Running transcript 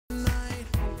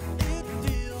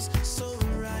feels so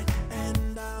right,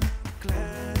 and I'm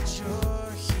glad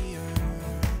you're here.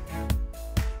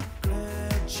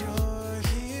 Glad you're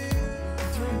here.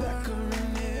 Rebecca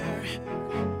Rainier.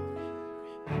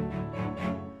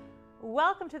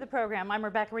 Welcome to the program. I'm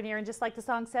Rebecca Rainier, and just like the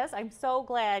song says, I'm so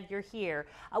glad you're here.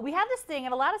 We have this thing,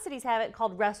 and a lot of cities have it,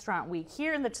 called Restaurant Week.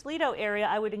 Here in the Toledo area,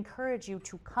 I would encourage you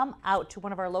to come out to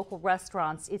one of our local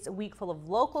restaurants. It's a week full of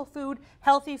local food,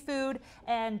 healthy food,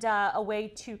 and a way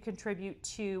to contribute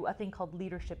to a thing called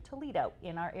Leadership Toledo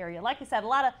in our area. Like I said, a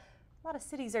lot of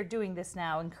cities are doing this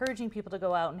now, encouraging people to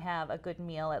go out and have a good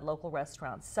meal at local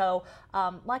restaurants. So,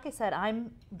 like I said,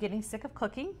 I'm getting sick of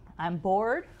cooking. I'm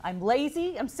bored. I'm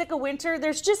lazy. I'm sick of winter.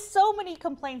 There's just so many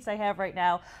complaints I have right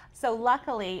now. So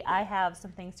luckily, I have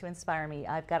some things to inspire me.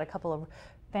 I've got a couple of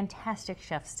fantastic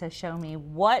chefs to show me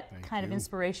what kind of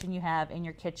inspiration you have in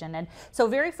your kitchen. And so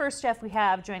very first chef we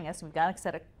have joining us, we've got, like I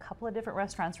said, a couple of different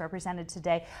restaurants represented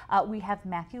today. We have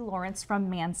Matthew Lawrence from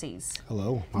Mancy's.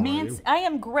 Hello, how are you? I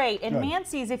am great. And Good.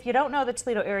 Mancy's, if you don't know the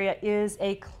Toledo area, is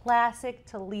a classic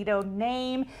Toledo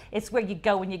name. It's where you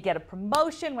go when you get a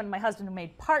promotion. When my husband and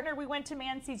maid partner, we went to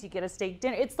Mancy's, you get a steak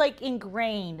dinner. It's like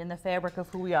ingrained in the fabric of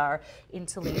who we are in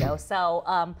Toledo. So,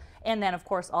 and then of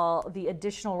course all the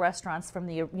additional restaurants from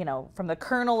the, from the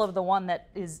kernel of the one that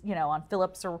is, on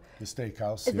Phillips or The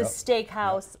steakhouse. the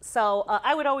steakhouse. Yep. So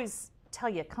I would always tell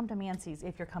you, come to Mancy's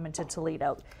if you're coming to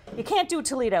Toledo. You can't do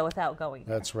Toledo without going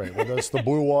there. That's right. Well, that's the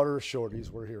Blue Water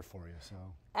Shorties. We're here for you. So.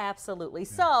 Absolutely. Yeah.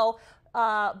 So,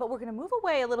 but we're going to move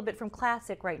away a little bit from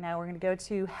classic right now. We're going to go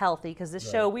to healthy, because this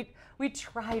show, we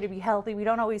try to be healthy. We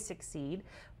don't always succeed,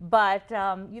 but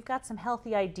you've got some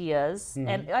healthy ideas. Mm-hmm.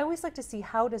 And I always like to see,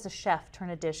 how does a chef turn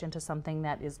a dish into something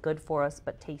that is good for us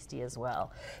but tasty as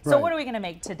well. So what are we going to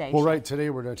make today, Well, Chef? today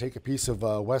we're going to take a piece of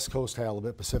West Coast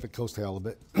halibut, Pacific Coast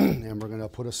halibut, and we're going to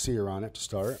put a sear on it to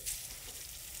start.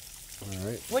 All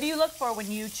right. What do you look for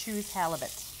when you choose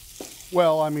halibut?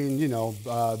 Well, I mean,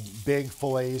 big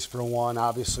fillets for one,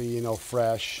 obviously,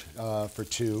 fresh for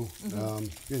two.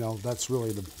 Mm-hmm. That's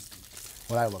really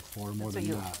what I look for more than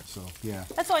that. So, yeah.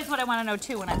 That's always what I want to know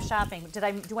too when I'm shopping.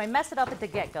 Do I mess it up at the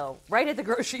get-go, right at the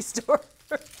grocery store?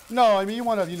 No, I mean, you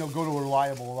want to, go to a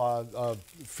reliable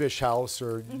fish house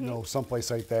or, someplace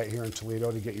like that here in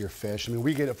Toledo to get your fish. I mean,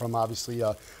 we get it from, obviously,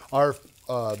 our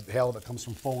halibut comes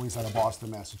from Foley's out of Boston,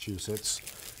 Massachusetts.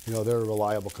 They're a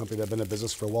reliable company. They've been in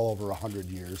business for well over 100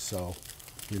 years, so,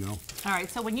 All right,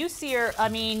 so when you sear, I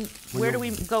mean, where do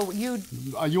we go? You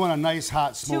want a nice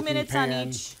hot smoking 2 minutes pan. on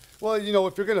each? Well,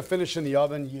 if you're going to finish in the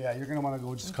oven, yeah, you're going to want to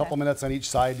go just a couple minutes on each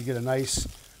side to get a nice,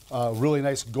 really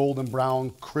nice golden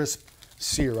brown, crisp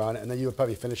sear on it, and then you would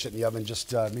probably finish it in the oven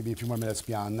just maybe a few more minutes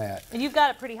beyond that. And you've got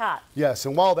it pretty hot. Yes,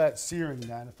 and while that's searing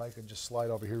then, if I could just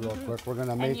slide over here real quick, we're going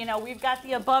to make... And we've got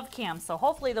the above cam, so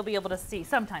hopefully they'll be able to see.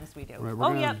 Sometimes we do.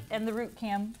 Right, yep, and the root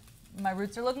cam. My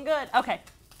roots are looking good. Okay.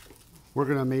 We're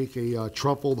going to make a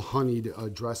truffled honeyed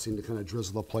dressing to kind of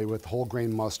drizzle the plate with, whole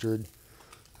grain mustard,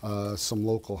 some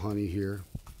local honey here.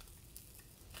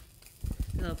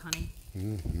 I love honey.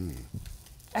 Mm-hmm.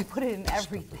 I put it in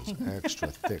everything. It's extra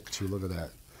thick too. Look at that.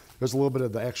 There's a little bit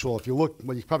of the actual, if you look,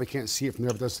 well, you probably can't see it from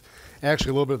there, but there's actually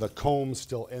a little bit of the comb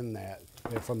still in that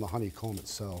from the honeycomb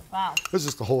itself. Wow. This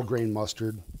is the whole grain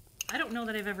mustard. I don't know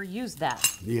that I've ever used that.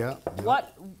 Yeah.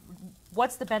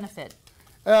 What's the benefit?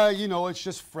 It's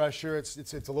just fresher. It's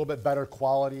a little bit better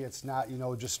quality. It's not,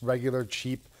 just regular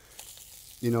cheap,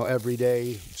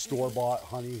 everyday store-bought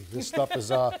honey. This stuff is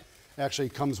actually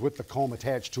comes with the comb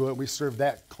attached to it. We serve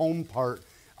that comb part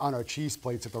on our cheese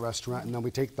plates at the restaurant, and then we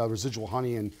take the residual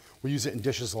honey and we use it in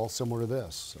dishes all similar to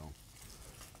this. So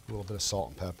a little bit of salt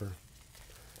and pepper.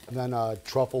 And then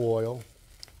truffle oil.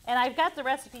 And I've got the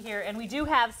recipe here, and we do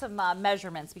have some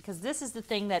measurements, because this is the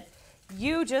thing that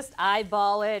you just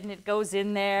eyeball it and it goes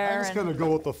in there. I'm just gonna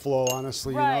go with the flow,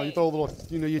 honestly. Right. You throw a little,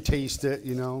 you taste it,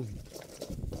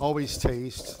 Always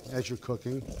taste as you're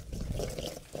cooking. I'm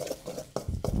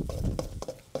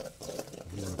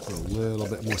gonna put a little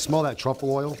bit more. Smell that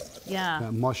truffle oil? Yeah.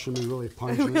 That mushroomy, really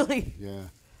pungent. Really? Yeah.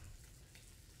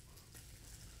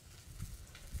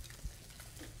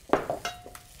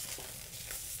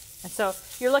 And so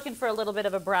you're looking for a little bit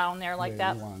of a brown there, like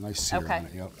that? You want a nice sear on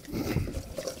it, yep.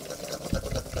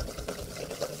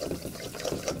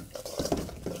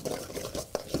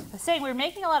 Saying we're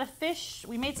making a lot of fish.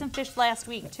 We made some fish last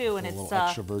week too, and a it's little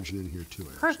extra virgin in here too.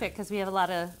 Perfect, because we have a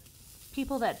lot of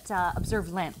people that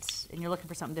observe Lent, and you're looking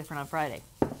for something different on Friday.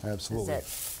 Absolutely.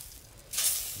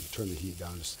 That's it. Turn the heat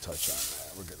down just a touch on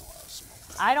that. We're getting a lot of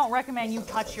smoke. I don't recommend you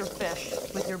touch your fish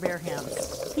with your bare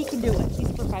hands. He can do it.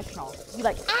 He's professional. You're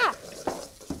like, ah!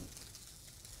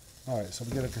 All right, so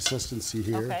we get a consistency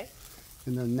here. Okay.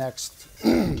 And then next,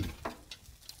 we're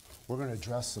going to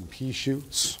dress some pea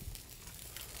shoots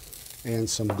and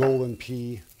some golden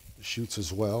pea shoots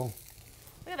as well.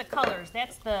 Look at the colors.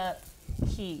 That's the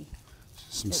key.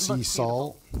 Some sea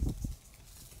salt.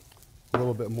 A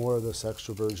little bit more of this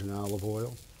extra virgin olive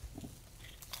oil.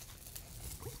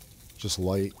 Just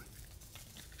light.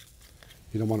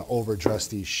 You don't want to overdress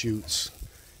these shoots.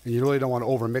 And you really don't want to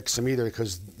overmix them either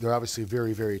because they're obviously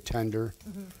very, very tender.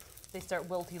 Mm-hmm. They start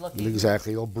wilty looking.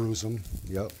 Exactly, you'll bruise them.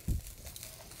 Yep.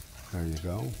 There you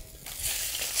go.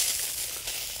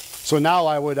 So now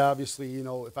I would obviously, you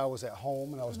know, if I was at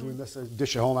home and I was doing this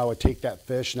dish at home, I would take that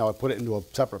fish and I would put it into a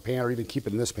separate pan or even keep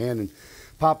it in this pan and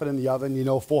pop it in the oven, you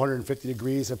know, 450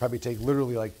 degrees. It'd probably take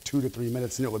literally like 2 to 3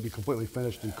 minutes and it would be completely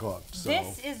finished and cooked. So.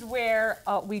 This is where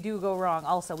we do go wrong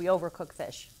also. We overcook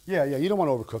fish. Yeah, you don't want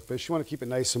to overcook fish. You want to keep it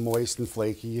nice and moist and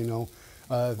flaky, you know.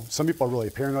 Some people are really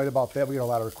paranoid about that. We get a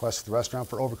lot of requests at the restaurant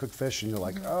for overcooked fish, and you're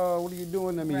like, oh, what are you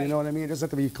doing? I mean, you know what I mean? It doesn't have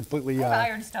to be completely... I have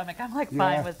an iron stomach. I'm like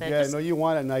fine with it. Yeah, no, you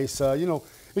want it nice. You know,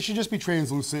 it should just be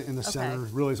translucent in the center,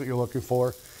 really is what you're looking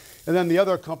for. And then the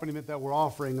other accompaniment that we're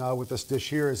offering with this dish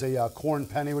here is a corn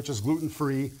penne, which is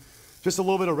gluten-free. Just a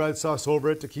little bit of red sauce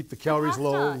over it to keep the calories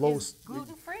low. Is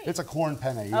gluten-free? It's a corn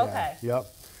penne, yeah. Okay. Yep.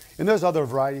 And there's other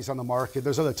varieties on the market.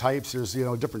 There's other types. There's, you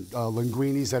know, different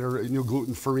linguinis that are, you know,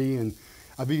 gluten-free, and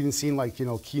I've even seen, like, you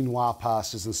know, quinoa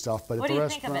pastas and stuff. But what do you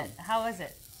think of it? How is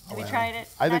it? Have you tried it?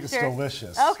 I think it's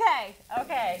delicious. Okay,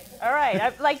 all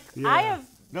right. I have.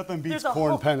 Nothing beats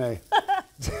corn penne.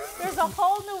 There's a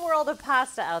whole new world of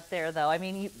pasta out there, though. I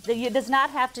mean, it does not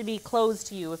have to be closed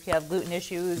to you if you have gluten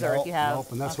issues or if you have.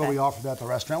 Nope, and that's what we offer at the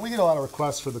restaurant. We get a lot of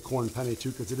requests for the corn penne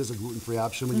too, because it is a gluten-free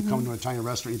option. When you come to an Italian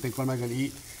restaurant, you think, what am I going to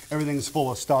eat? Everything's full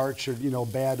of starch or, you know,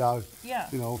 bad,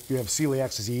 you know, if you have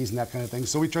celiac disease and that kind of thing.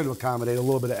 So we try to accommodate a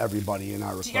little bit of everybody in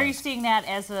our request. Are you seeing that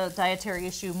as a dietary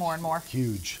issue more and more?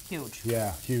 Huge. Huge.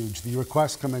 Yeah, huge. The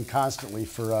requests come in constantly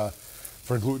for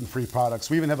gluten-free products.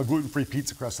 We even have a gluten-free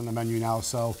pizza crust on the menu now,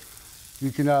 so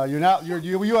you can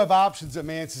you have options at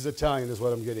Mancy's Italian is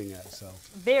what I'm getting at. So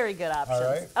very good options. All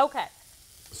right. Okay.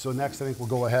 So next, I think we'll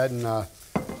go ahead and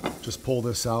just pull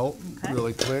this out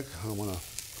really quick. I don't want to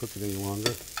cook it any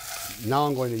longer. Now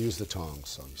I'm going to use the tongs.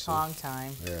 So Tong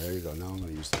time. Yeah, there you go. Now I'm going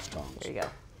to use those tongs. There you go.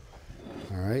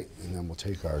 All right, and then we'll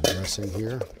take our dressing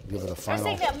here, give it a final.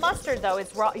 I was saying that mustard, though,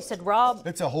 it's raw. You said raw.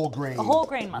 It's a whole grain. A whole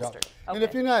grain mustard. Yep. Okay. And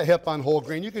if you're not hip on whole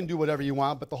grain, you can do whatever you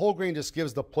want, but the whole grain just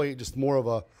gives the plate just more of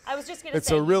a. I was just going to say.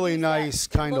 It's a really nice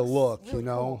kind of look, really you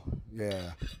know? Cool.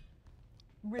 Yeah.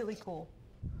 Really cool.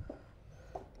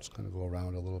 Just going to go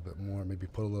around a little bit more, maybe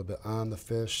put a little bit on the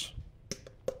fish.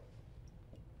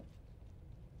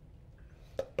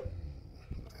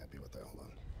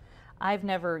 I've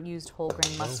never used whole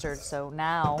grain mustard, so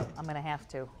now I'm going to have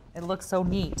to. It looks so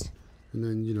neat. And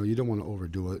then, you know, you don't want to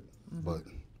overdo it, but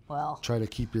try to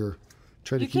keep your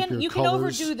colors. You can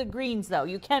overdo the greens, though.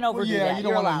 You can overdo that. You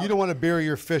don't want to bury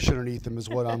your fish underneath them is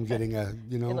what I'm getting at,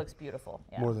 you know. It looks beautiful.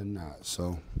 Yeah. More than that,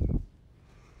 so.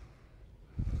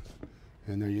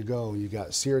 And there you go. You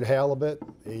got seared halibut,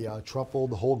 a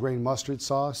truffled whole grain mustard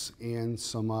sauce, and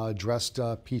some dressed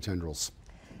pea tendrils.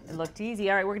 It looked easy.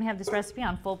 All right, we're going to have this recipe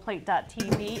on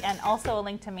fullplate.tv and also a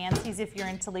link to Mancy's if you're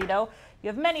in Toledo. You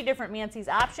have many different Mancy's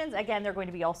options. Again, they're going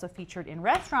to be also featured in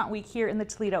Restaurant Week here in the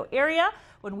Toledo area.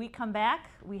 When we come back,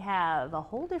 we have a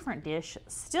whole different dish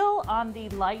still on the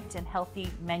light and healthy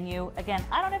menu. Again,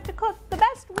 I don't have to cook. The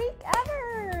best week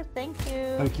ever. Thank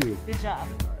you. Thank you. Good job.